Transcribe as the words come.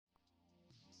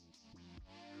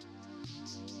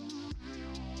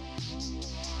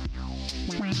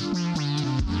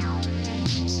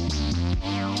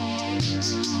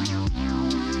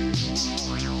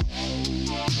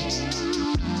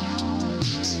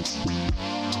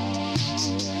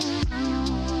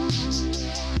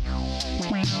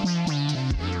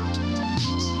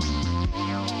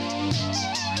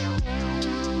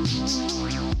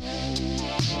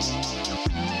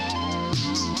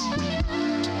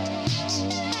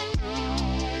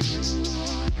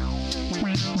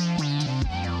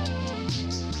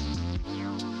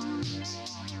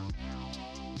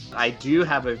I do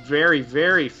have a very,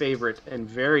 very favorite and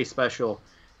very special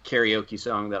karaoke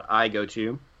song that I go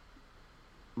to.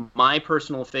 My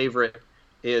personal favorite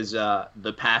is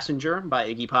The Passenger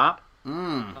by Iggy Pop.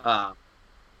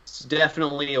 It's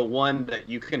definitely a one that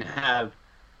you can have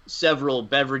several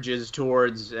beverages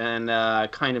towards and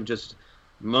kind of just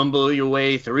mumble your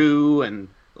way through and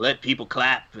let people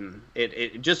clap, and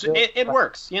it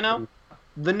works, you know?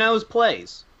 The nose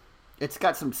plays. It's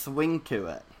got some swing to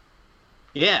it.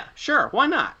 Yeah, sure. Why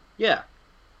not? Yeah.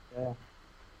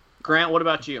 Grant, what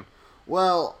about you?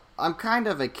 Well, I'm kind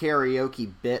of a karaoke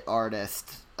bit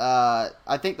artist. I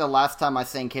think the last time I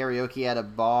sang karaoke at a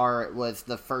bar, it was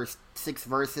the first 6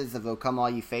 verses of "O Come All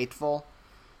You Faithful,"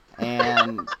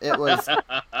 and it was,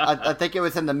 I think it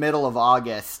was in the middle of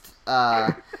August.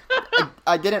 I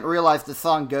didn't realize the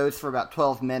song goes for about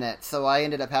 12 minutes, so I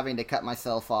ended up having to cut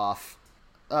myself off.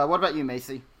 What about you,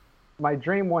 Macy? My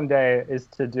dream one day is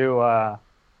to do "I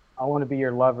Want to Be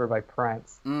Your Lover" by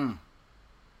Prince.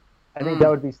 I think that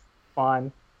would be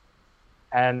fun,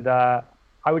 and I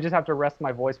would just have to rest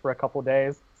my voice for a couple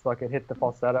days so I could hit the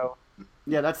falsetto.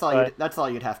 Yeah, that's all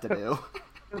you'd have to do.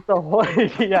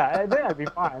 Yeah, that'd be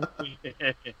fine.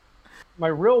 My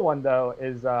real one though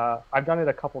is I've done it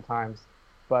a couple times,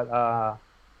 but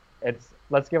it's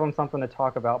 "Let's Give 'Em Something to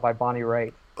Talk About" by Bonnie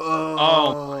Raitt.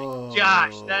 Oh my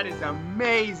gosh, that is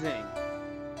amazing.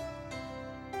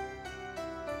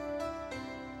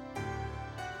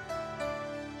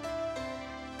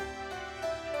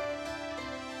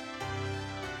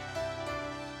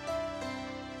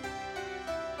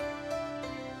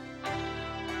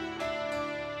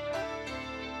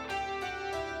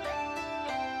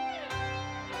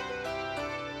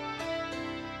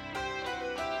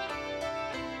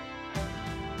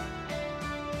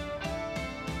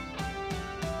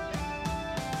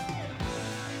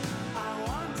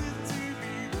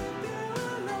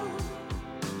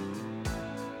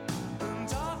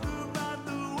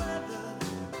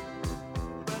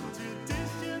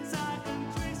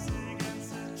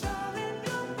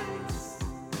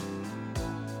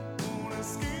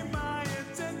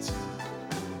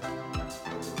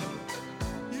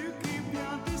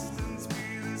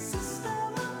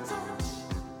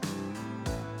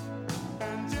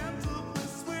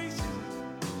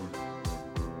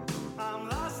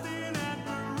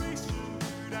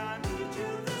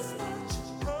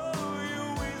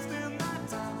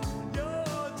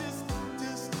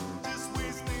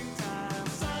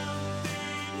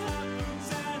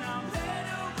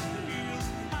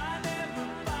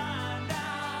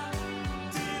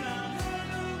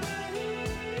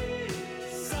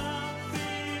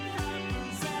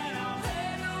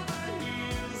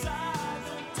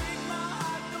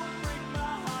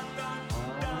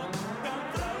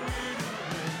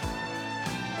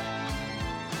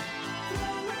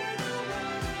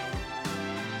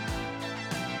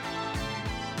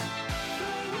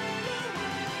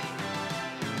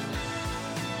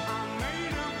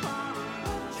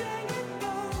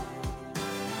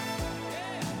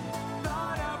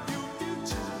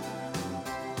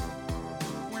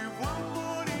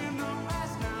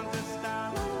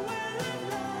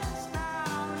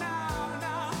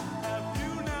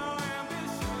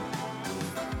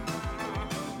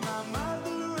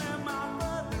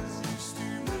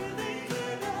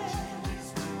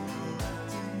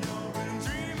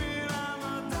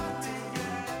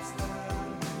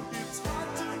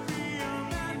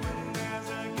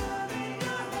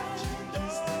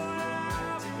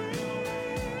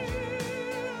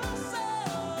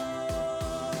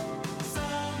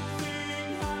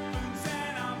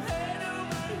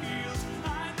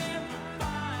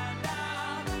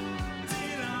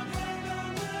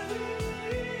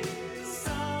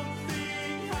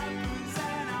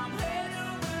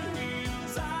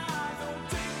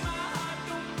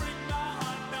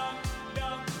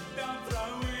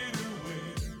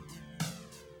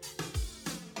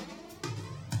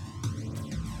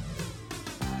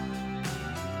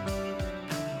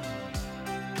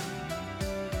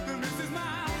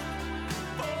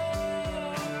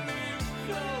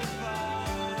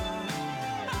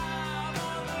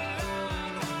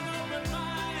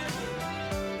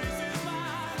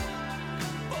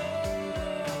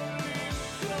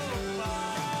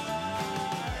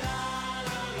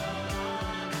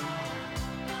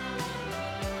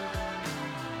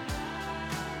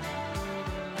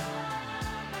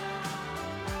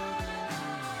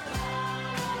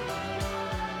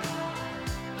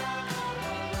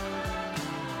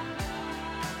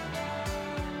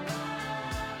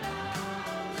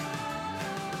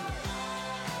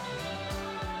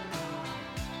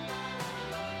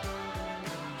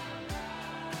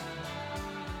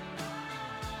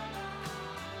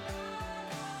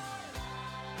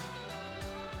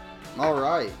 All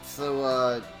right,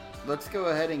 so let's go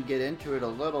ahead and get into it a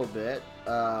little bit.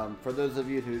 For those of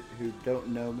you who don't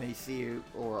know Macy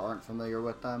or aren't familiar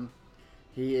with him,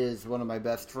 he is one of my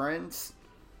best friends.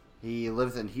 He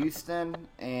lives in Houston,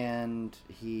 and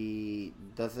he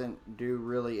doesn't do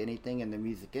really anything in the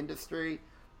music industry,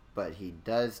 but he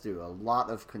does do a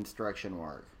lot of construction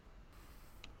work.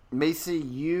 Macy,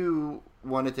 you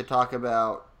wanted to talk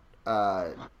about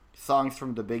Songs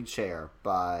from the Big Chair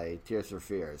by Tears for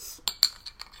Fears.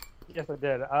 Yes, I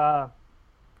did.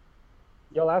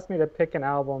 Y'all asked me to pick an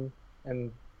album,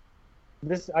 and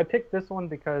I picked this one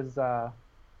because I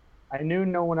knew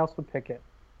no one else would pick it.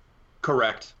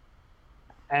 Correct.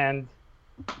 And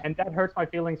that hurts my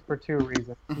feelings for two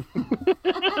reasons.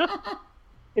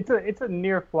 It's a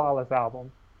near flawless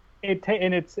album.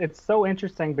 It's so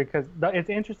interesting because it's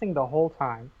interesting the whole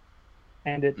time,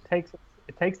 and it takes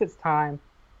its time,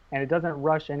 and it doesn't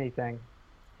rush anything.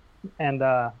 And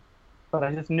but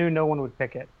I just knew no one would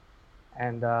pick it,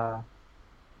 and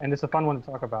it's a fun one to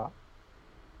talk about.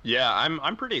 Yeah,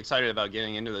 I'm pretty excited about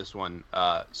getting into this one.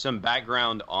 Some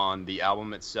background on the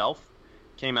album itself.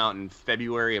 Came out in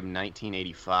February of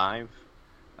 1985.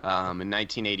 In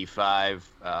 1985,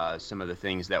 some of the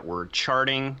things that were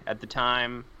charting at the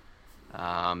time,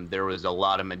 there was a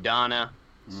lot of Madonna,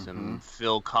 some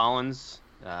Phil Collins,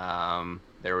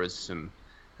 there was some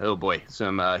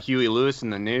Huey Lewis in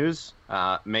the News.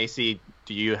 Macy,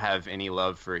 do you have any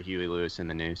love for Huey Lewis in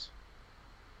the News?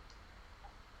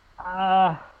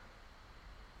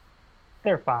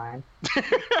 They're fine.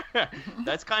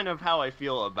 That's kind of how I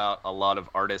feel about a lot of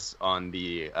artists on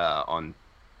the on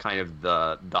kind of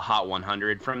the Hot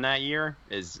 100 from that year.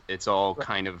 It's all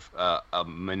kind of a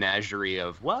menagerie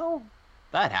of, well,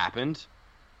 that happened,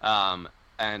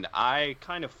 and I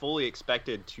kind of fully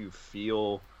expected to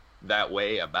feel that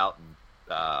way about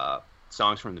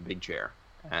Songs from the Big Chair,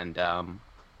 and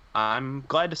I'm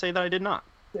glad to say that I did not.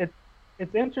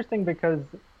 It's interesting because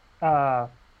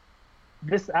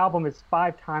this album is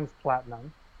 5 times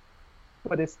platinum,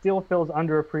 but it still feels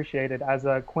underappreciated as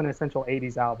a quintessential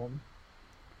 80s album.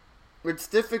 It's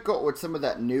difficult with some of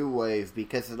that new wave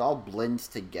because it all blends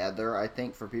together, I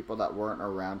think, for people that weren't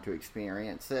around to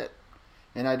experience it.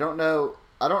 And I don't know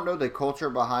the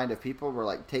culture behind if people were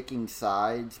like taking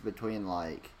sides between,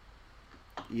 like,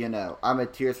 you know, I'm a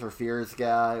Tears for Fears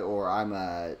guy, or I'm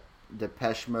a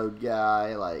Depeche Mode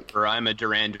guy, like, or I'm a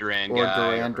Duran Duran or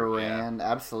guy, Duran Duran,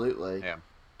 yeah. Absolutely. Yeah,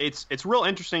 it's real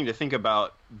interesting to think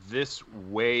about this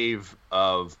wave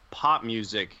of pop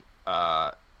music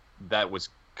that was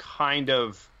kind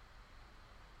of,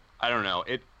 I don't know,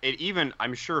 it even,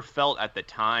 I'm sure, felt at the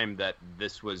time that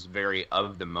this was very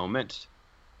of the moment,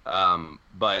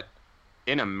 but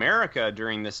in America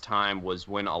during this time was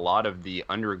when a lot of the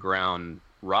underground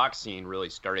rock scene really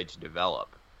started to develop.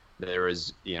 There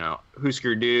was, you know,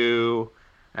 Husker Du,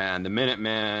 and the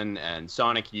Minutemen, and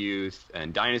Sonic Youth,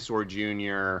 and Dinosaur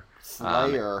Jr.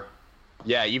 Slayer.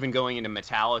 Yeah, even going into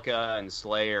Metallica and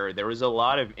Slayer. There was a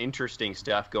lot of interesting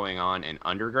stuff going on in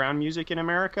underground music in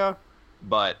America,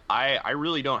 but I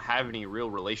really don't have any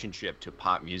real relationship to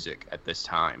pop music at this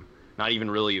time. Not even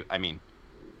really, I mean,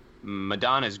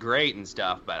 Madonna's great and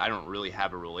stuff, but I don't really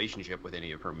have a relationship with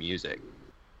any of her music.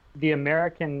 The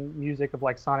American music of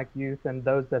like Sonic Youth and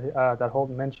those that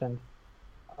Holden mentioned,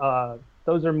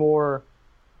 those are more,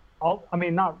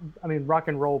 rock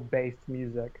and roll based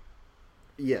music.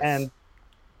 Yes.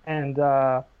 And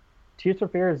Tears for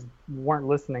Fears weren't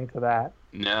listening to that.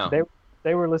 No.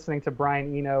 They were listening to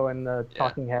Brian Eno and the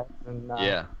Talking Heads and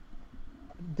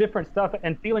different stuff,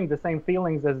 and feeling the same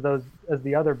feelings as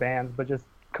the other bands, but just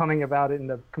coming about it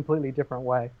in a completely different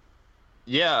way.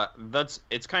 Yeah,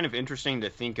 it's kind of interesting to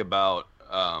think about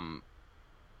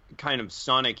kind of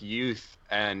Sonic Youth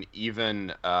and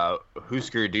even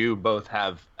Husker Du both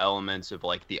have elements of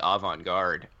like the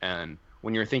avant-garde, and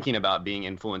when you're thinking about being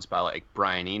influenced by like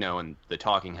Brian Eno and the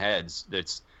Talking Heads,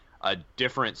 that's a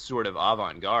different sort of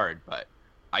avant-garde, but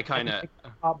I kind of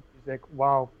pop music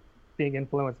while being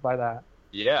influenced by that.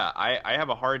 Yeah, I have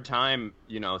a hard time,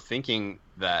 you know, thinking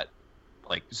that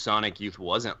like Sonic Youth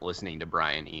wasn't listening to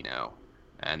Brian Eno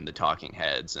and the Talking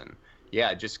Heads, and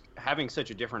yeah, just having such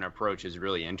a different approach is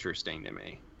really interesting to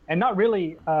me. And not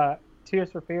really,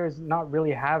 Tears for Fears not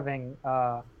really having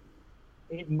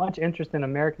much interest in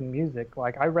American music.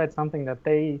 Like, I read something that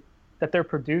their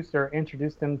producer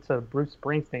introduced them to Bruce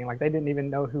Springsteen. Like, they didn't even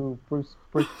know who Bruce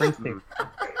Springsteen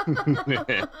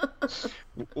was.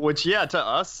 Which, yeah, to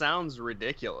us sounds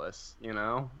ridiculous, you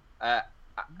know? I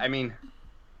mean,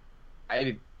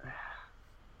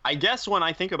 I guess when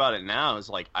I think about it now, it's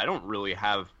like I don't really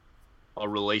have a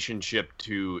relationship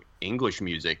to English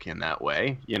music in that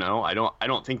way. You know, I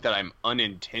don't think that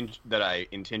I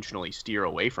intentionally steer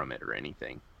away from it or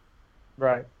anything.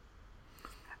 Right.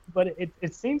 But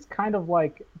it seems kind of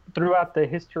like throughout the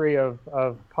history of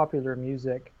popular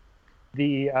music,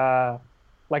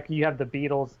 like you have the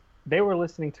Beatles, they were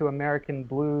listening to American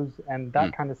blues and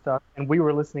that kind of stuff, and we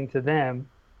were listening to them.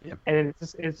 Yep. And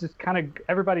it's just kind of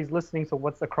everybody's listening to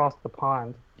what's across the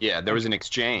pond. Yeah, there was an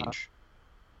exchange.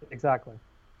 Exactly.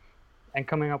 And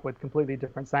coming up with completely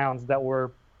different sounds that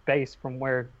were based from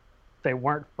where they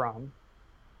weren't from.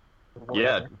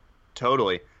 Yeah,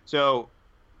 totally. So,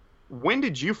 when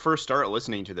did you first start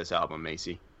listening to this album,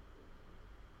 Macy?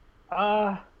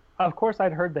 Of course,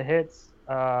 I'd heard the hits.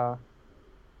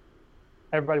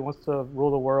 Everybody Wants to Rule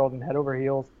the World and Head Over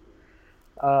Heels.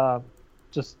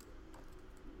 Just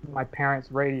my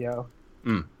parents' radio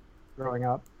growing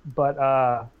up.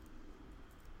 But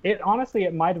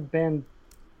it might have been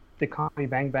the Comedy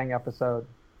Bang Bang episode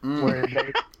where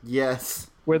they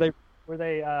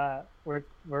where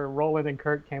Roland and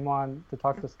Kurt came on to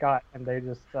talk to Scott, and they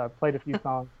just played a few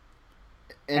songs,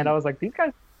 and I was like, these guys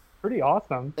are pretty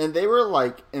awesome. And they were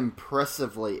like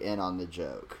impressively in on the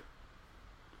joke.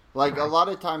 Like a lot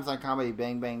of times on Comedy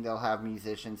Bang Bang, they'll have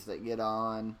musicians that get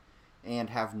on and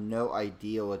have no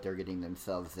idea what they're getting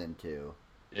themselves into.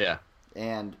 Yeah.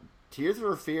 And Tears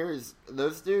for Fears,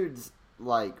 those dudes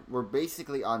like were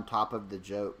basically on top of the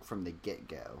joke from the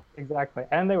get-go. Exactly,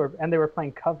 and they were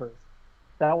playing covers.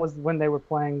 That was when they were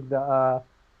playing the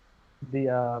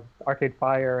Arcade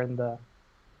Fire and the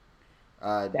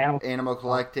Animal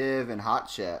Collective and Hot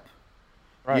Ship.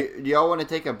 Right. Do y'all want to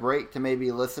take a break to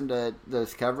maybe listen to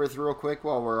those covers real quick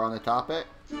while we're on the topic?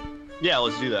 Yeah,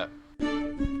 let's do that.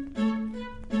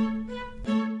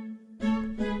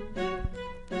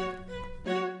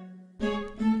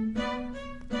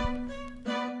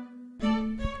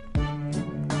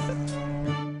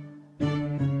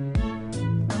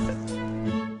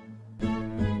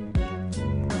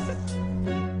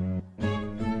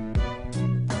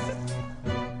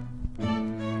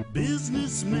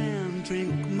 Businessmen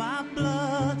drink my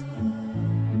blood,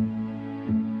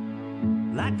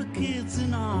 like the kids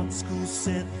in art school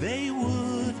said they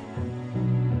would.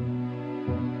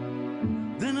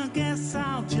 Then I guess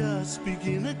I'll just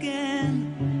begin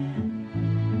again.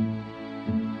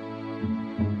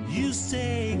 You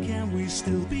say, can we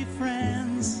still be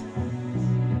friends?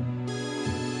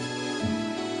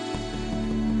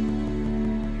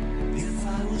 If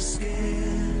I was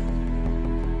scared,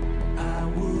 I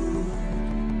would.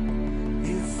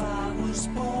 If I was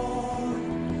bored,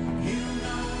 you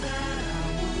know that I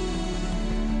would.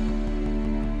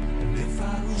 And if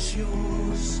I was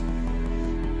yours,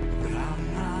 but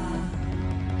I'm not.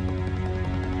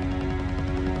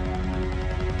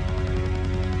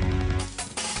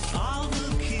 All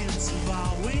the kids have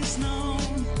always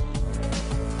known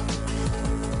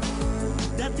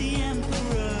that the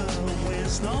emperor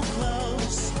wears no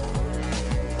clothes.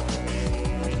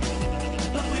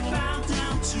 But we bow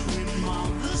down to him all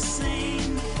the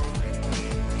same,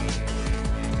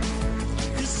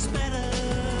 'cause it's better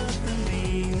than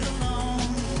being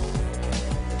alone.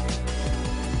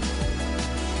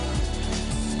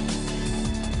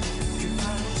 If I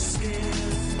was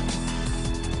scared,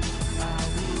 I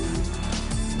would.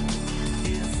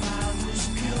 If I was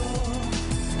pure,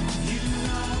 you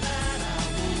know that I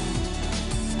would.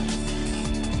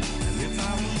 And if I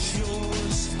was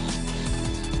yours,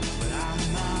 but I'm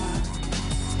not.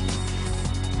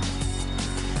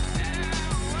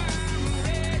 Now I'm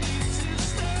ready to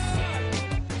start.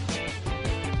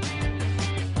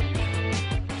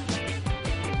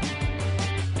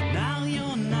 Now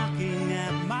you're knocking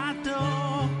at my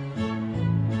door,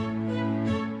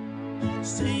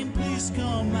 saying please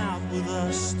come out with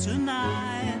us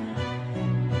tonight.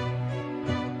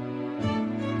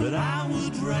 But I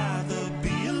would rather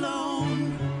be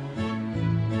alone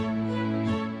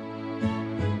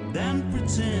than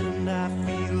pretend I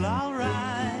feel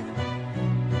alright.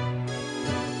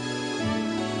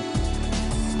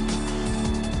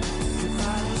 If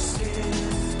I was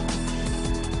scared,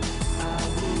 I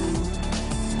would.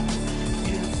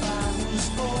 If I was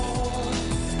bored,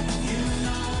 you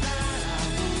know that I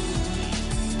would.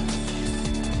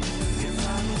 If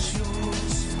I was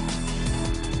yours,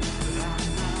 but I'm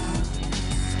not.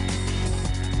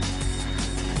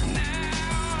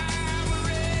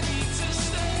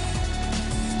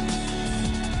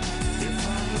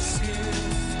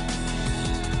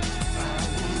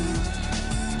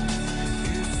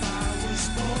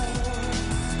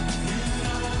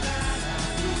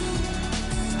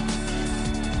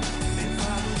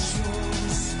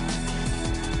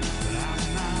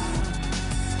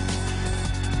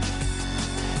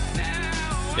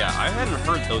 Yeah, I hadn't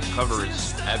heard those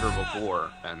covers ever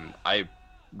before, and I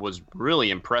was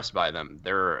really impressed by them.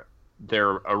 They're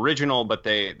original, but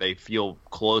they feel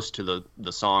close to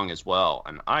the song as well.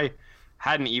 And I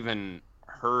hadn't even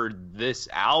heard this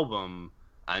album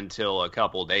until a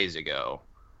couple days ago,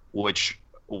 which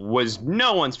was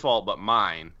no one's fault but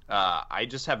mine. I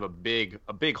just have a big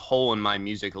hole in my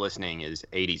music listening is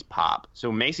 80s pop.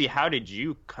 So Macy, how did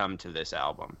you come to this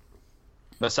album?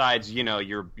 Besides,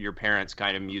 your parents'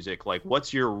 kind of music, like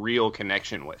what's your real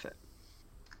connection with it?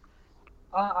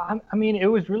 I mean, it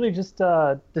was really just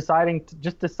deciding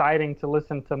to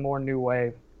listen to more new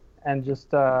wave, and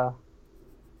just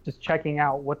checking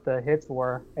out what the hits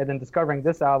were, and then discovering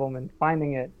this album and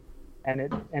finding it, and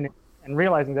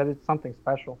realizing that it's something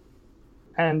special.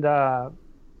 And I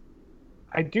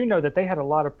do know that they had a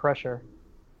lot of pressure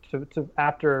to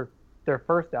after their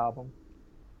first album,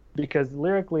 because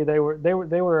lyrically they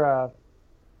were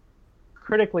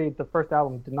critically, the first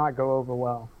album did not go over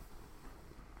well.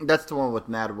 That's the one with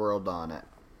Mad World on it.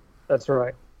 That's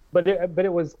right. But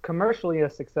it was commercially a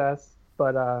success.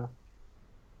 But I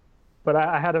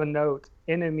had a note.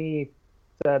 NME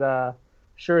said,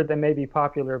 "Sure, they may be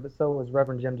popular, but so was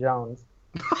Reverend Jim Jones."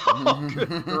 Oh,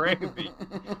 good gravy!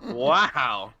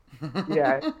 Wow.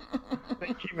 Yeah.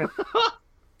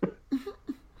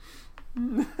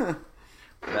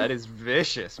 That is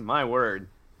vicious. My word.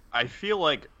 I feel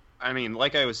like, I mean,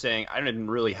 like I was saying, I didn't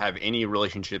really have any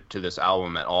relationship to this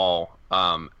album at all.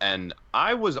 And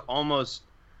I was almost,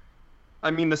 I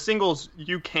mean, the singles,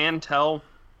 you can tell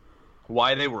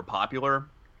why they were popular.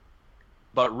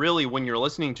 But really, when you're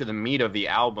listening to the meat of the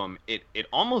album, it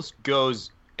almost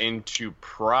goes into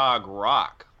prog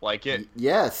rock. Like it.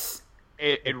 Yes.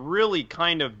 It really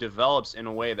kind of develops in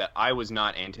a way that I was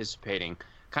not anticipating.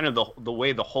 Kind of the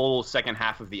way the whole second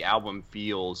half of the album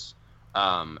feels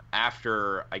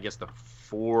after, I guess, the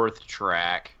fourth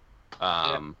track.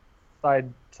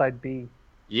 Side B.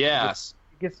 Yes.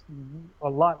 It gets a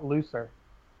lot looser.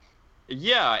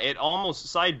 Yeah, it almost,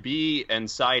 side B and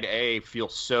side A feel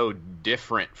so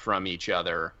different from each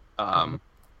other. And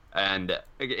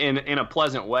in a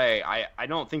pleasant way. I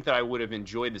don't think that I would have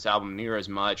enjoyed this album near as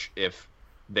much if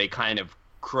they kind of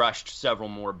crushed several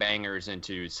more bangers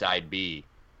into side B.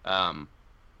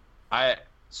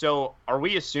 So are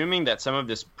we assuming that some of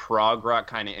this prog rock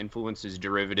kind of influence is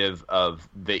derivative of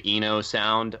the Eno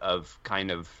sound of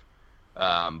kind of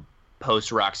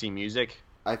post-Roxy music?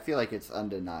 I feel like it's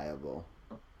undeniable.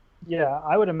 Yeah,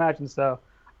 I would imagine so.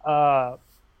 I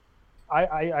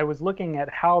was looking at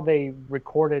how they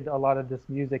recorded a lot of this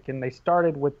music, and they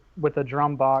started with a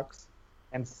drum box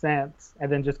and synths,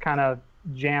 and then just kind of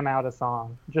jam out a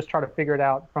song. Just try to figure it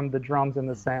out from the drums and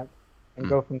the synth, and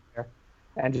go from there,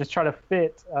 and just try to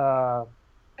fit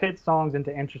songs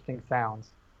into interesting sounds.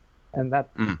 And that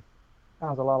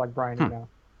sounds a lot like Brian Eno.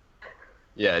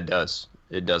 Yeah, it does.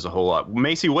 It does a whole lot.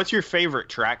 Macy, what's your favorite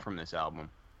track from this album?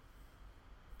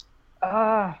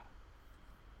 I'm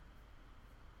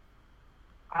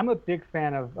a big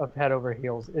fan of Head Over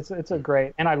Heels. It's a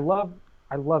great, and I love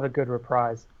a good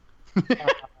reprise.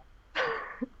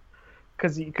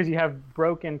 Because you have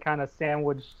Broken kind of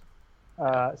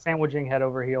sandwiching Head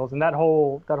Over Heels, and that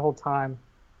whole time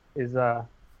is a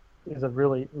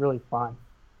really, really fun.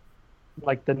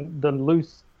 Like the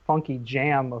loose, funky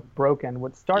jam of Broken,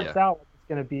 what starts out like it's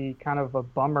going to be kind of a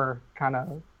bummer kind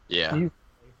of music,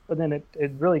 but then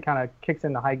it really kind of kicks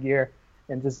into high gear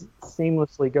and just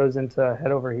seamlessly goes into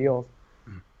Head Over Heels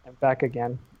and back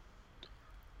again.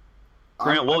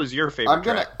 Grant, what was your favorite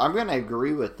track? I'm gonna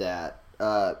agree with that.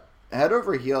 Head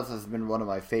Over Heels has been one of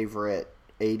my favorite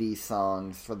 80s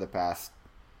songs for the past,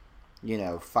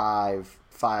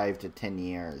 5 to 10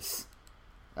 years.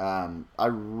 I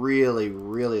really,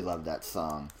 really love that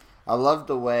song. I love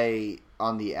the way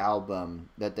on the album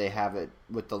that they have it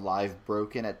with the live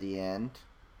Broken at the end.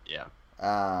 Yeah.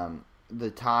 The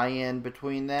tie-in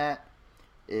between that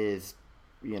is,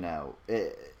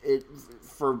 it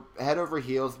for Head Over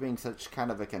Heels being such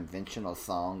kind of a conventional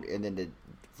song, and then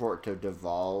for it to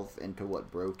devolve into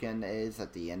what Broken is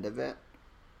at the end of it,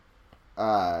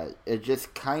 it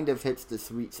just kind of hits the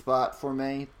sweet spot for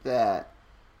me that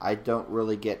I don't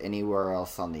really get anywhere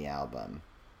else on the album.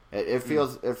 It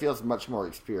feels much more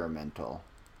experimental.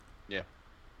 Yeah.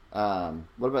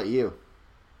 What about you?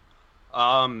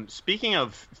 Speaking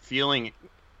of feeling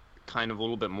kind of a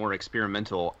little bit more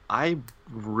experimental, I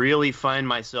really find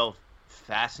myself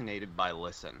fascinated by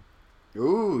Listen.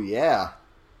 Ooh, yeah.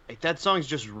 Like, that song's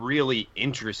just really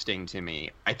interesting to me.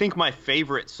 I think my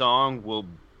favorite song will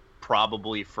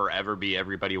probably forever be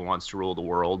Everybody Wants to Rule the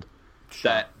World.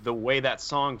 Sure. That the way that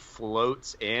song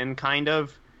floats in, kind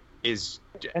of, is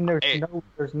And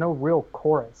there's no real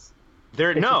chorus.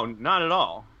 Not at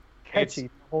all. Catchy the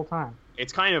whole time.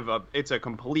 It's kind of a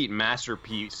complete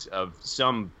masterpiece of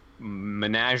some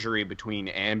menagerie between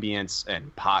ambience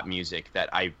and pop music that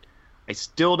I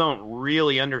still don't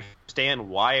really understand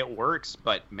why it works,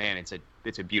 but man, it's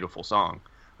a beautiful song.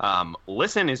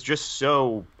 Listen is just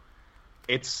so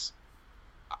it's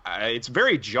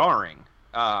very jarring.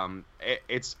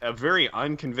 It's a very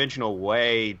unconventional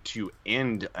way to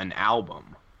end an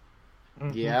album.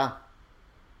 Yeah.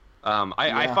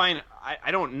 I find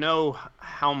I don't know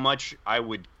how much I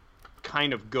would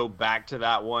kind of go back to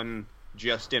that one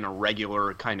just in a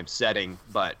regular kind of setting,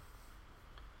 but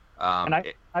and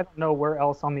I don't know where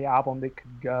else on the album it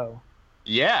could go.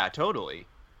 Yeah, totally.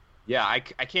 Yeah, I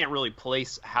can't really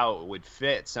place how it would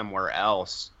fit somewhere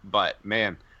else, but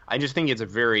man, I just think it's a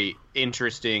very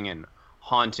interesting and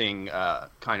haunting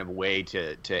kind of way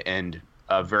to end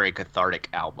a very cathartic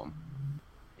album.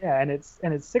 Yeah, and it's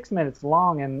 6 minutes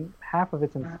long, and half of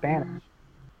it's in Spanish,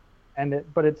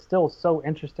 but it's still so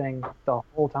interesting the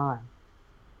whole time.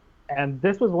 And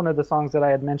this was one of the songs that I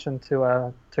had mentioned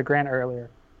to Grant earlier.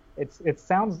 It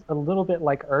sounds a little bit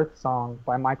like Earth Song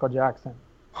by Michael Jackson.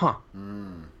 Huh.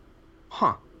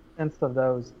 Huh. Sense of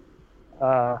those,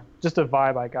 just a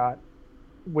vibe I got,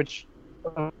 which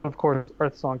of course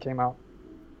Earth Song came out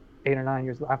 8 or 9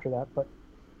 years after that, but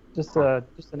just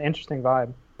an interesting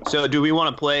vibe. So do we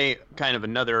want to play kind of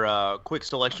another quick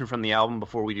selection from the album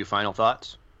before we do final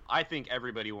thoughts? I think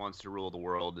Everybody Wants to Rule the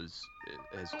World has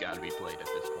got to be played at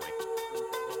this point.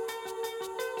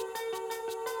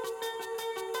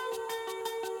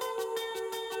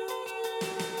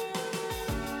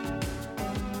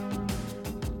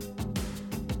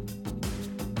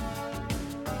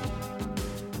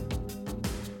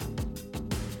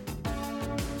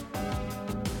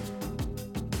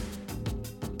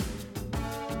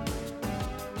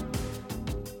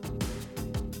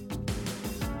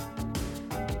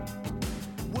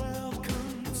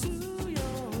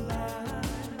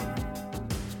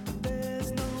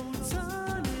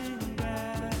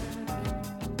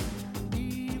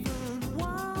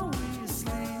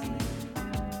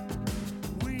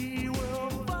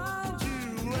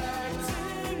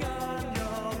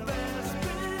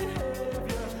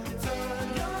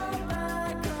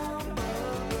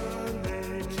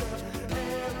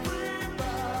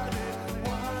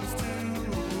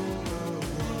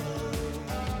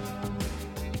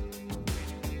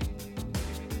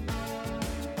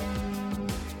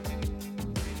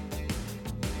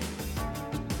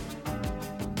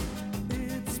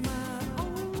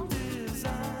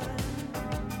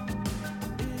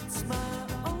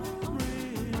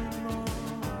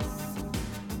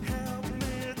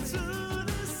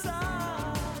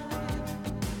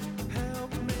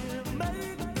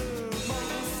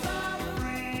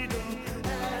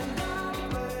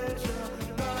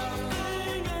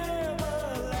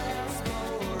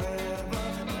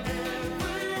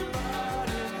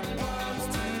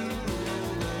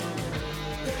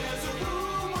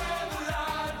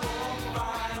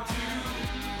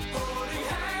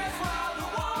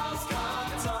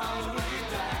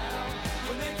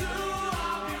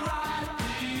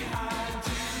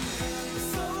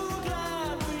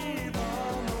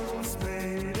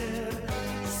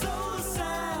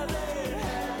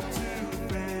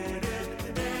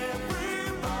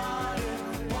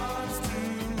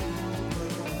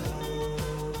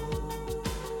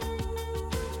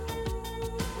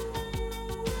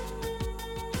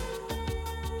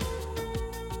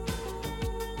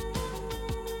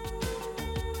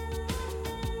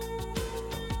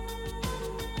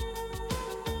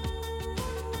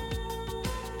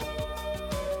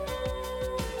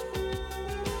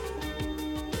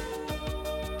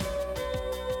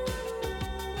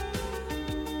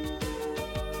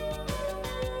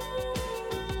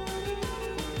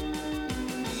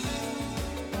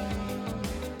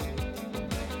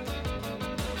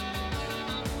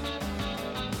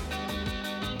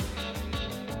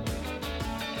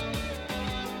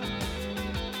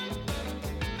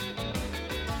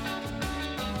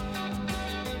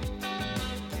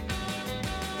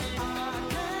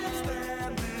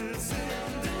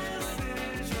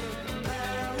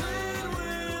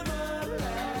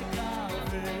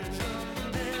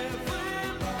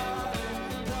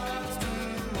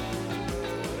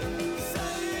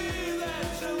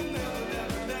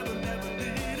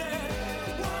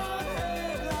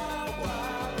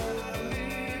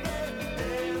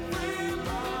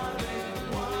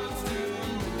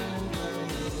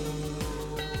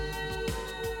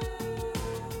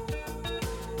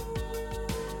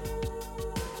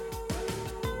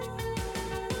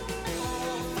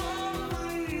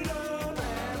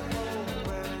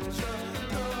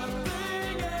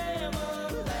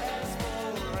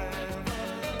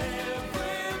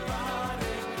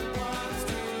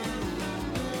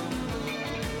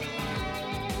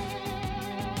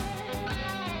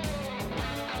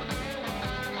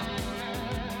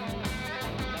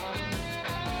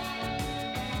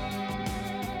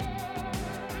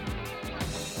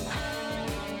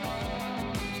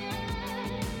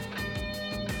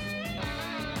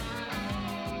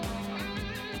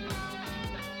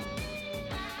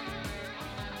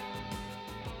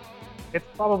 It's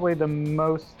probably the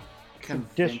most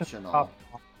conventional. pop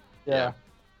song. Yeah.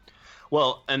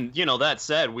 Well, and that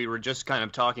said, we were just kind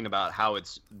of talking about how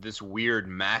it's this weird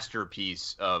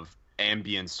masterpiece of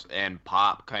ambience and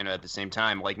pop kind of at the same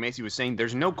time. Like Macy was saying,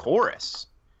 there's no chorus.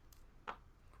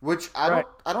 Which I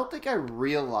don't think I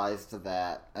realized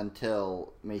that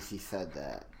until Macy said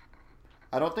that.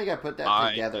 I don't think I put that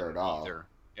together at all. Either.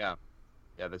 Yeah,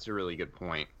 that's a really good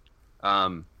point.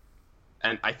 And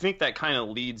I think that kind of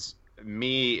leads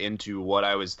me into what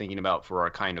I was thinking about for our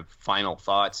kind of final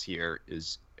thoughts here.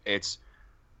 Is it's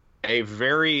a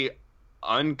very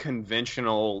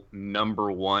unconventional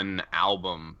number one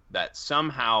album that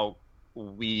somehow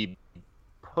we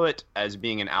put as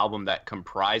being an album that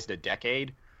comprised a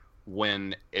decade,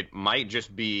 when it might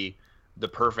just be the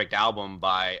perfect album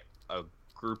by a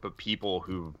group of people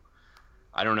who,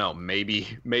 I don't know,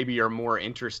 maybe are more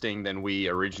interesting than we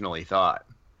originally thought.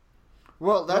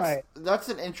 Well, that's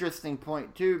an interesting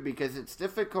point too, because it's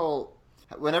difficult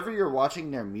whenever you're watching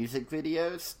their music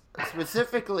videos,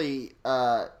 specifically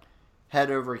Head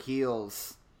Over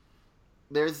Heels.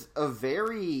 There's a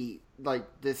very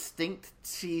distinct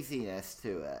cheesiness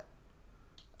to it.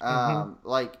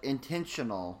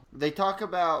 Intentional. They talk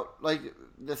about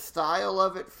the style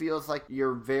of it feels like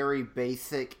your very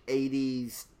basic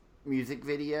 80s music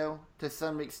video to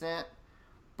some extent,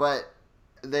 but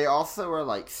they also are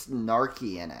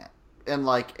snarky in it, and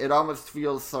it almost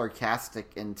feels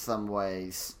sarcastic in some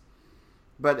ways,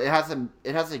 but it has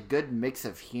a good mix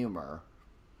of humor.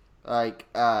 I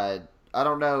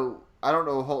don't know,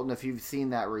 Holton, if you've seen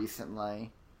that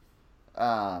recently.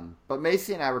 But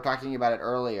Macy and I were talking about it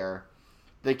earlier.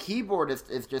 The keyboardist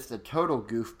is just a total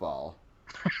goofball.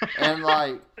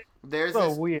 And there's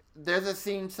a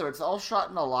scene, so it's all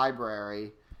shot in a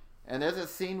library, and there's a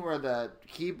scene where the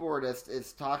keyboardist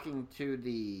is talking to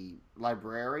the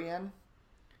librarian,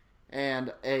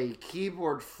 and a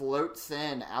keyboard floats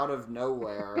in out of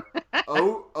nowhere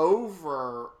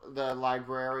over the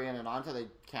librarian and onto the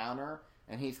counter,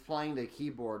 and he's playing the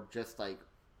keyboard just eye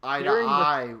to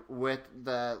eye with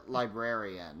the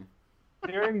librarian.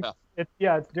 It's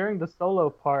during the solo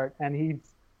part, and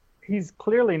he's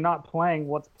clearly not playing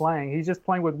what's playing. He's just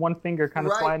playing with one finger, kind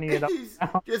of sliding it up. He's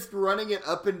just running it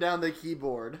up and down the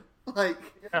keyboard,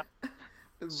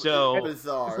 So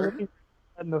bizarre.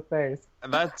 In the face.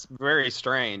 That's very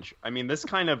strange. I mean, this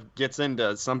kind of gets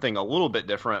into something a little bit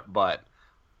different, but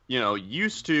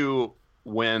used to,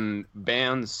 when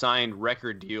bands signed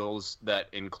record deals that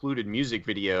included music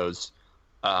videos,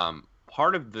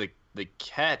 part of the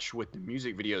catch with the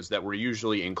music videos that were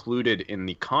usually included in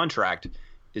the contract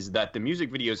is that the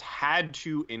music videos had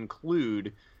to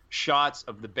include shots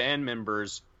of the band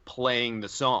members playing the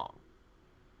song.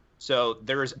 So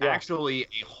there's actually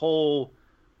a whole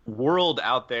world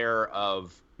out there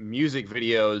of music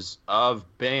videos of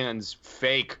bands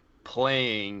fake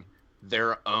playing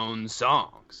their own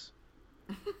songs.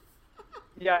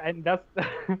 Yeah, and that's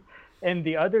and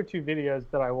the other two videos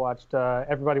that I watched,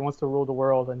 Everybody Wants to Rule the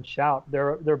World and Shout,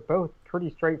 they're both pretty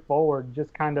straightforward,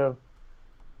 just kind of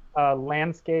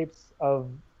landscapes of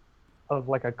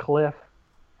a cliff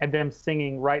and them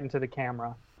singing right into the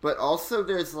camera. But also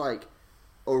there's a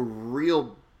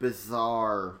real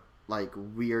bizarre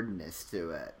weirdness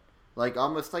to it.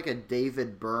 Almost like a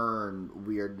David Byrne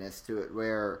weirdness to it,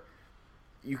 where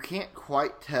you can't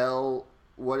quite tell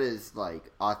what is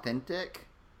authentic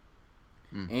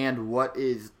and what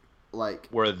is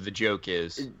where the joke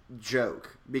is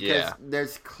because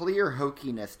there's clear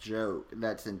hokiness joke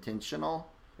that's intentional,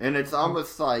 and it's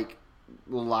almost like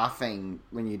laughing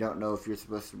when you don't know if you're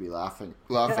supposed to be laughing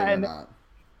or not.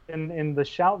 In the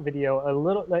Shout video, a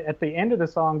little at the end of the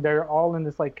song, they're all in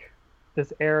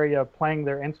this area playing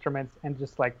their instruments, and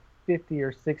just 50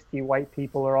 or 60 white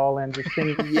people are all in just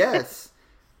singing. Yes.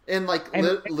 And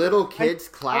little kids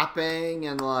clapping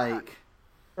and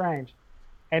strange.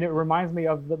 And it reminds me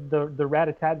of the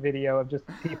Rat-a-tat video of just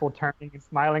people turning and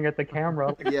smiling at the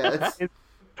camera. Yes.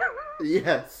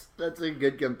 Yes, that's a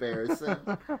good comparison.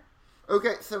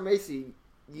 Okay, so Macy,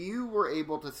 you were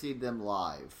able to see them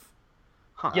live.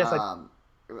 Huh. Yes,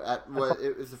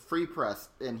 it was a Free Press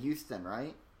in Houston,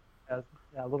 right?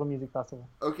 Yeah, Little Music Festival.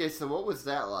 Okay, so what was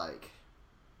that like?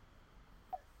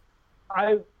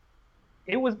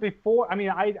 It was before. I mean,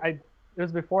 it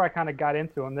was before I kind of got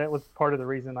into them. That was part of the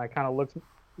reason I kind of looked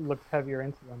heavier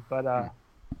into them. But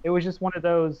it was just one of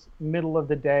those middle of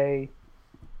the day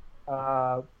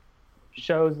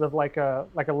shows of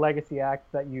a legacy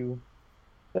act that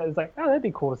it's oh, that'd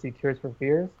be cool to see Tears for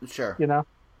Fears. Sure.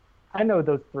 I know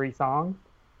those 3 songs.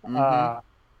 Mm-hmm.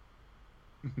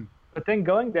 But then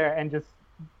going there and just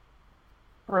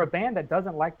for a band that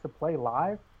doesn't like to play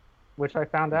live, which I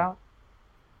found out,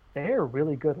 they're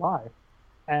really good live,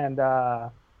 and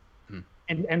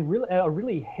and really a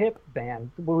really hip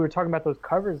band. When we were talking about those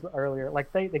covers earlier,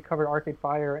 like they covered Arcade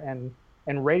Fire and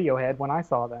Radiohead when I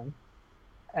saw them.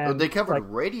 And they covered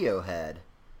Radiohead.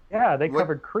 Yeah, they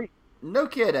covered Creep. No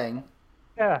kidding.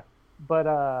 Yeah,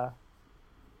 but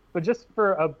just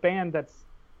for a band that's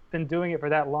been doing it for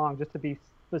that long, just to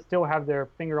still have their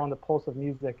finger on the pulse of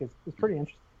music is pretty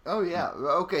interesting. Oh yeah.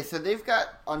 Okay, so they've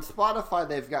got on Spotify.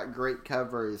 They've got great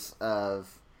covers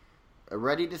of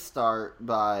 "Ready to Start"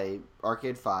 by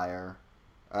Arcade Fire,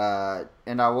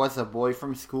 and "I Was a Boy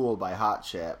from School" by Hot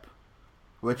Chip,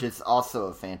 which is also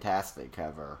a fantastic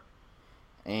cover,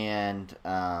 and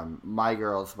 "My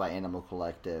Girls" by Animal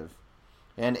Collective.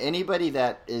 And anybody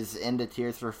that is into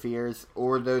Tears for Fears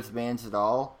or those bands at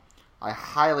all, I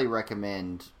highly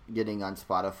recommend getting on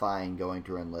Spotify and going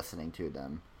through and listening to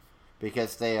them,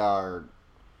 because they're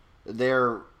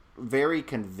very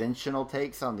conventional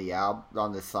takes on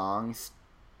the songs,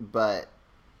 but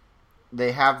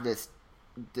they have this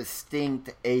distinct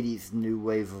 80s new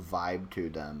wave vibe to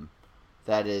them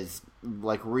that is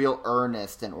like real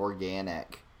earnest and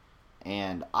organic,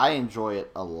 and I enjoy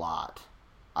it a lot.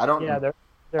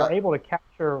 They're able to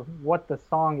capture what the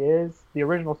song is, the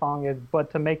original song is,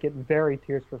 but to make it very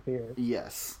Tears for Fears.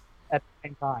 Yes. At the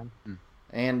same time.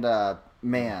 And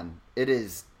man, it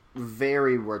is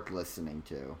very worth listening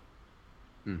to.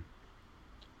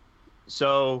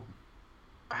 So,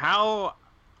 how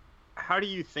do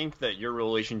you think that your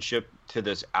relationship to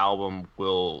this album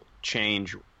will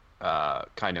change,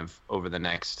 kind of over the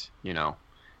next,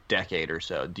 decade or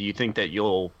so? Do you think that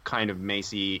you'll kind of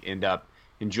end up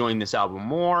enjoying this album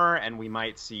more, and we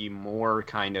might see more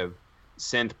kind of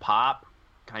synth pop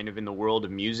kind of in the world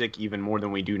of music even more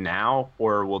than we do now,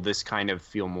 or will this kind of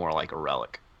feel more like a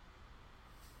relic?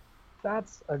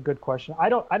 That's a good question. I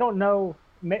don't know.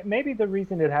 Maybe the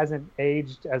reason it hasn't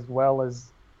aged as well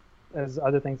as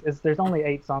other things is there's only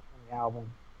 8 songs on the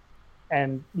album,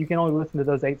 and you can only listen to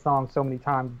those 8 songs so many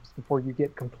times before you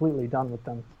get completely done with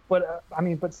them. But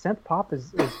but synth pop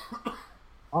is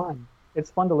fun. It's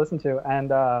fun to listen to,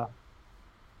 and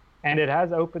it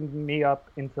has opened me up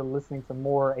into listening to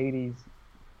more 80s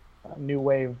new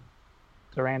wave,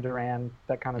 Duran Duran,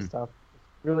 that kind of stuff.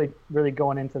 Really, really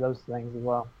going into those things as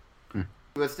well.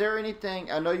 Was there anything?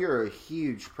 I know you're a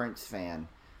huge Prince fan.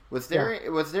 Was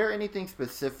there anything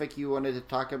specific you wanted to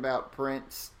talk about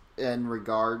Prince in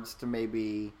regards to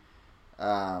maybe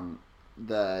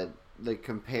the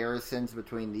comparisons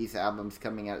between these albums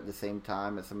coming out at the same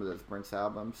time as some of those Prince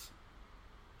albums?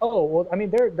 Oh, well, I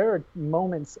mean, there are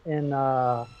moments in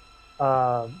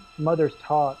Mother's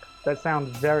Talk that sound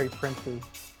very Prince's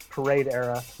Parade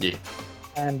era. Yeah.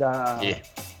 And yeah.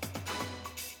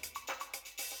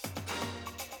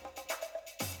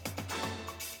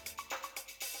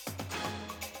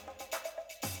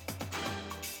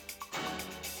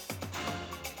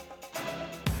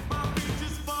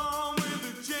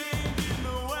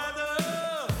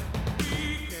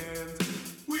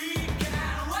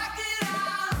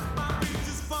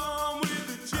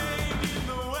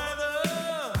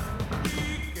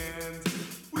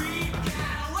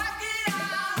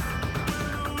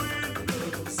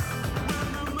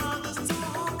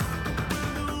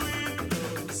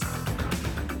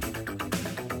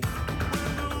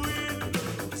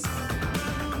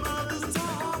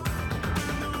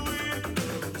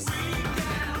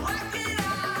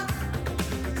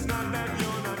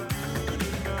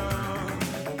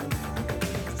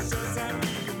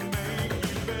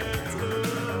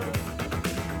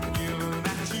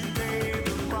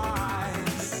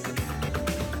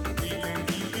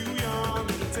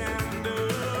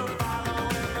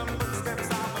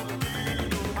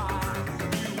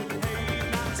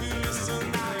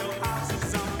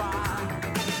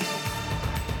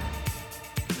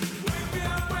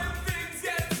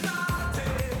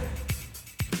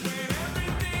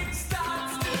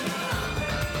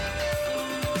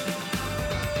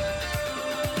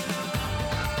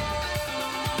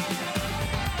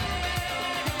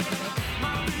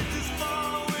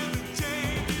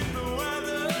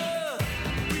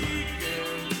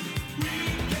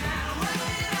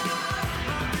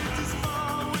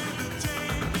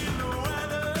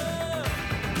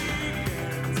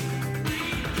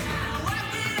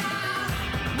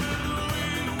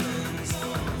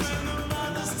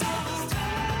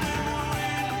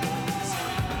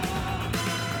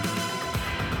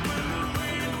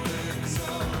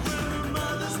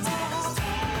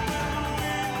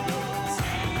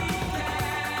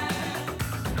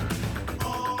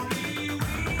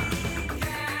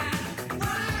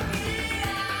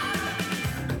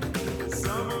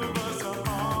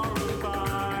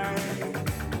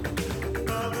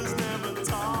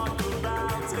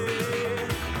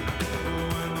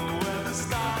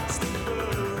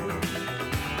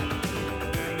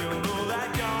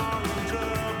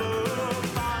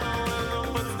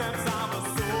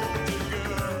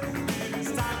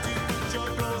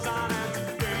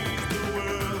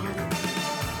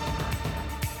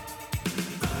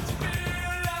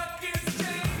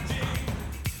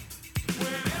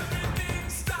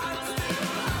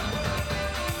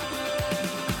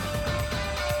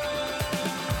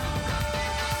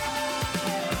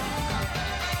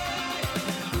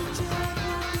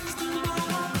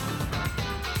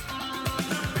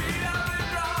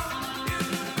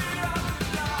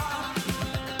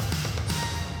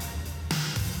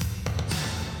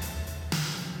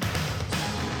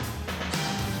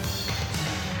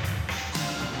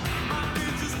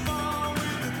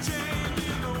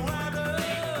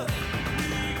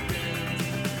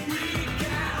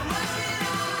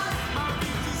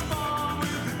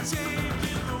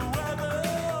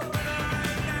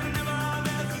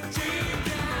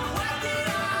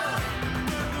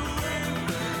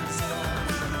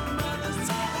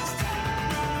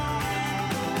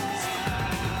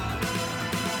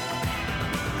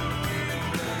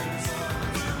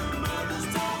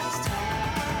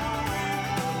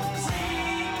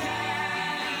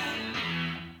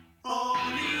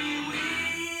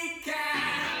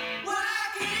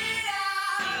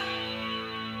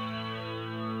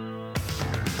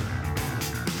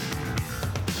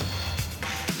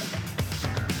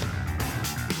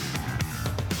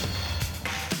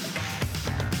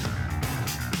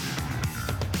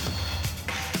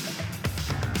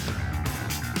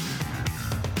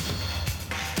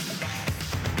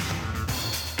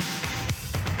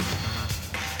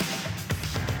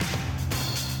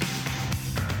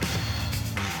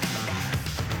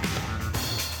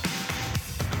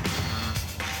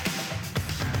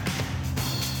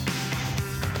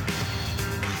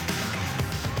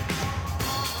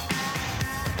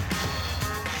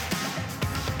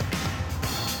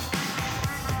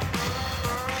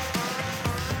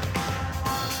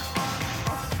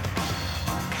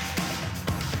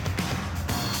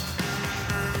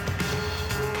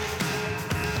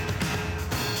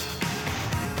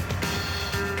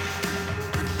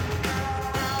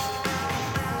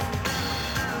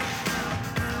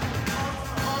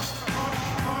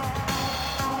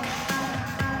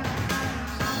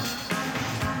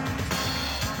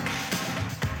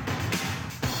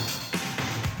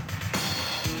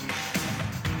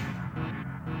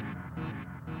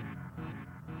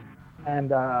 and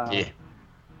Yeah.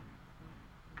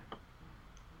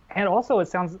 and also it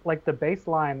sounds like the bass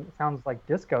line sounds like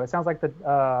disco. It sounds like the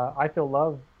 "I Feel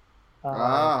Love"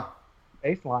 Ah,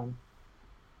 bass line.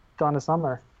 Donna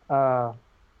Summer.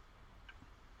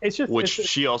 It's just Which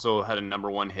she also had a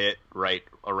 #1 hit right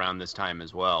around this time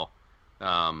as well.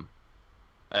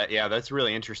 Yeah, that's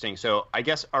really interesting. So I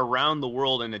guess "Around the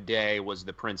World in a Day" was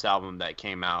the Prince album that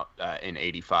came out in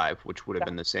 '85, which would have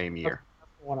been the same year.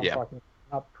 That's the one I'm Yeah. talking about.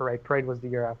 Not Parade. Parade was the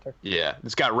year after. Yeah,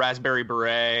 it's got Raspberry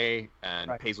Beret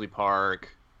and Right. Paisley Park,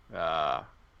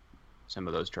 some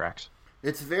of those tracks.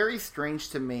 it's very strange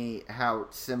to me how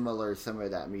similar some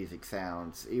of that music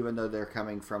sounds, even though they're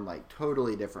coming from like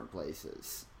totally different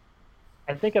places.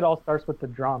 I think it all starts with the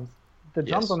drums. The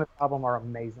drums Yes. on this album are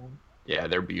amazing. Yeah,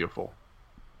 they're beautiful.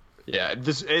 Yeah,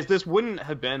 this wouldn't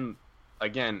have been,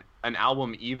 again, an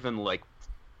album even like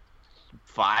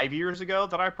 5 years ago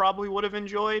that I probably would have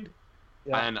enjoyed.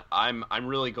 Yeah. And I'm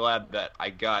really glad that I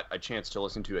got a chance to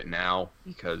listen to it now,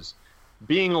 because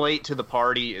being late to the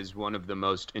party is one of the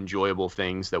most enjoyable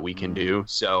things that we can do.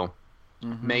 So,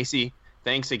 Macy,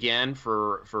 thanks again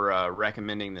for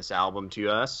recommending this album to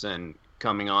us and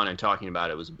coming on and talking about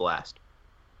it. It was a blast.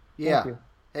 Yeah. you.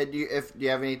 And do you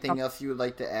have anything else you would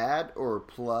like to add or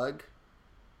plug?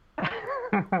 Hey,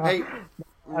 I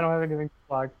don't have anything to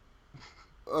plug.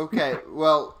 okay.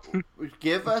 Well,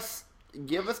 give us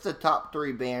the top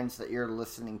 3 bands that you're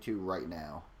listening to right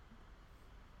now.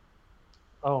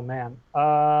 Oh man.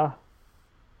 I've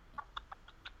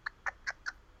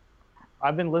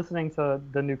been listening to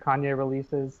the new Kanye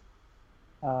releases.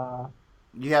 Do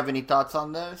you have any thoughts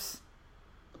on those?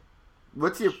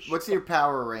 What's your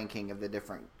power ranking of the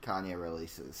different Kanye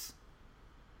releases?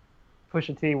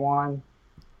 Pusha T one.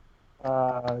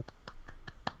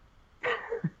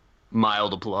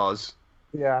 Mild applause.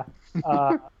 Yeah.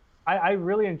 I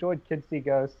really enjoyed Kids See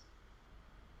Ghosts.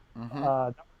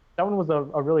 That one was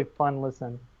a really fun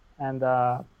listen, and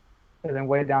then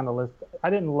way down the list, I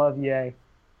didn't love Ye,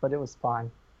 but it was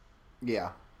fine.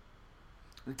 Yeah.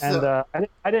 And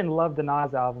I didn't love the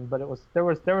Nas album, but there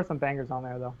were some bangers on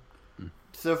there though.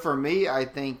 So for me, I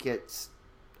think it's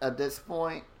at this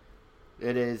point,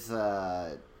 it is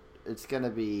it's gonna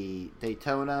be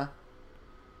Daytona,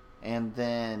 and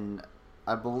then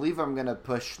I believe I'm gonna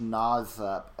push Nas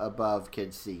up above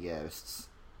Kids See Ghosts,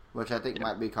 which I think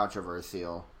might be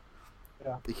controversial.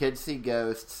 Yeah. The Kids See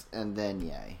Ghosts, and then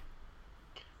Ye.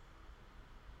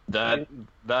 That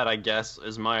I guess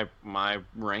is my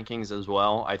rankings as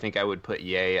well. I think I would put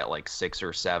Ye at like 6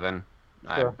 or 7.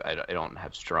 Sure. I don't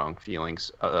have strong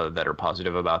feelings that are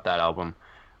positive about that album.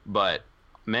 But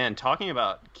man, talking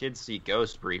about Kids See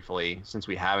Ghost briefly, since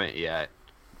we haven't yet,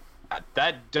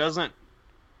 that doesn't.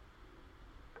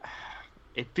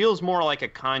 It feels more like a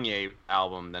Kanye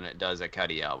album than it does a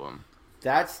Cudi album.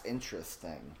 That's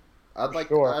interesting. I'd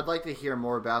like to hear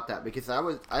more about that, because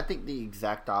I think the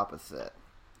exact opposite.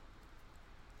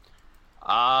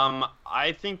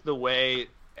 I think the way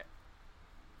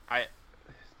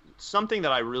something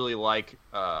that I really like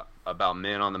about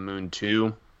Man on the Moon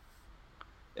 2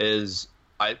 is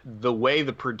the way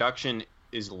the production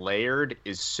is layered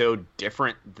is so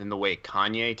different than the way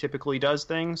Kanye typically does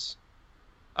things.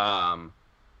 I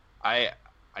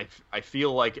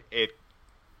feel like it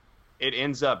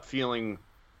ends up feeling,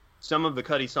 some of the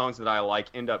Cudi songs that I like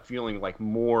end up feeling like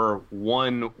more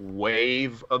one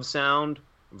wave of sound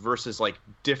versus like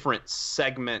different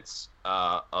segments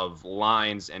of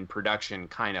lines and production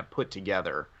kind of put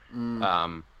together.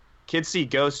 Kids See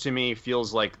Ghosts to me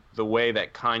feels like the way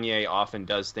that Kanye often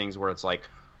does things, where it's like,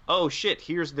 oh shit,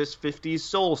 here's this 50s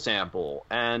soul sample,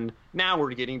 and now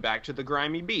we're getting back to the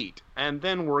grimy beat, and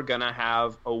then we're gonna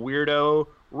have a weirdo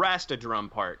Rasta drum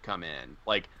part come in.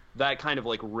 Like, that kind of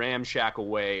like ramshackle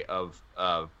way of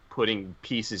putting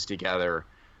pieces together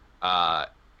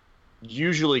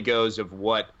usually goes of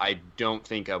what I don't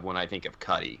think of when I think of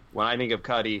Cudi. When I think of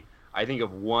Cudi, I think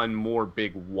of one more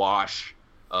big wash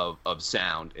of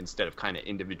sound instead of kind of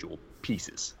individual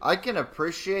pieces. I can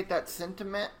appreciate that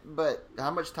sentiment, but how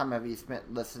much time have you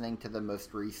spent listening to the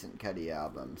most recent Cudi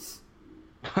albums?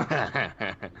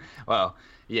 Well,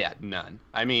 yeah, none.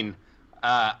 I mean,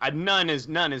 none is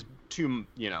too,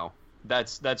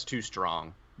 that's too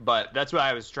strong. But that's why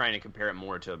I was trying to compare it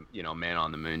more to, Man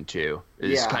on the Moon 2.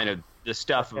 It's kind of the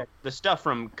stuff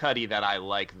from Cudi that I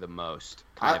like the most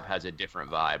kind of has a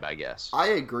different vibe, I guess. I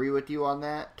agree with you on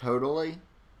that, totally.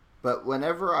 But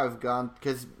whenever I've gone,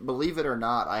 because believe it or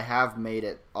not, I have made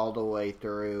it all the way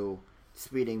through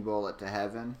Speeding Bullet to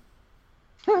Heaven.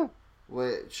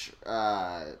 Which,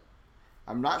 I'm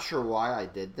not sure why I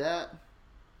did that.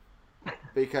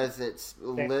 because it's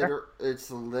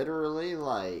literally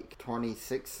like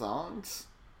 26 songs.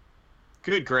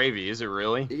 Good gravy, is it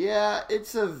really? Yeah,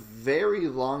 it's a very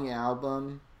long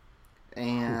album,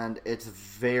 and it's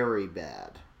very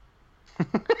bad.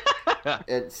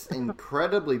 It's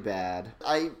incredibly bad.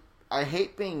 I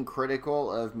hate being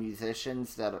critical of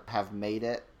musicians that have made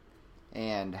it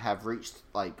and have reached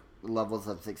like levels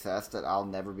of success that I'll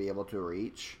never be able to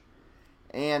reach.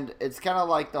 And it's kind of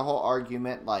like the whole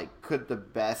argument, like, could the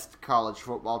best college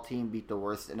football team beat the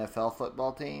worst NFL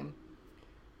football team?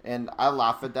 And I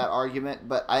laugh at that argument,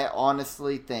 but I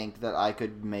honestly think that I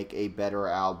could make a better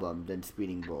album than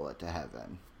Speeding Bullet to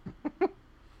Heaven.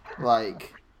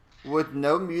 Like, with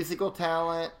no musical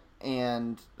talent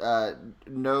and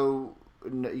no,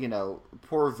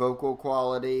 poor vocal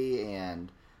quality,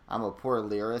 and I'm a poor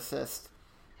lyricist,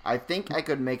 I think I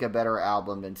could make a better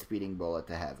album than Speeding Bullet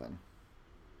to Heaven.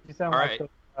 You sound like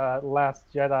the Last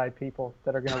Jedi people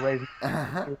that are going to raise.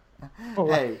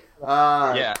 Hey,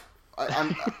 yeah.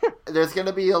 There's going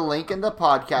to be a link in the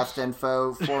podcast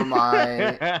info for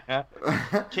my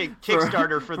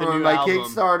Kickstarter for the new my album.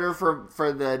 Kickstarter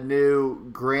for the new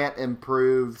Grant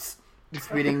Improves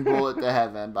Speeding Bullet to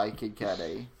Heaven by Kid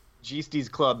Cudi. Geesty's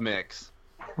Club Mix.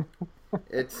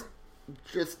 It's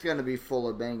just going to be full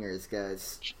of bangers,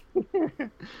 guys.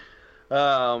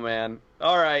 Oh man!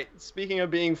 All right. Speaking of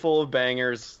being full of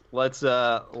bangers, let's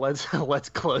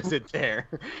close it there.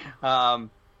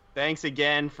 Thanks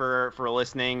again for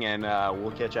listening, and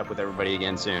we'll catch up with everybody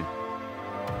again soon.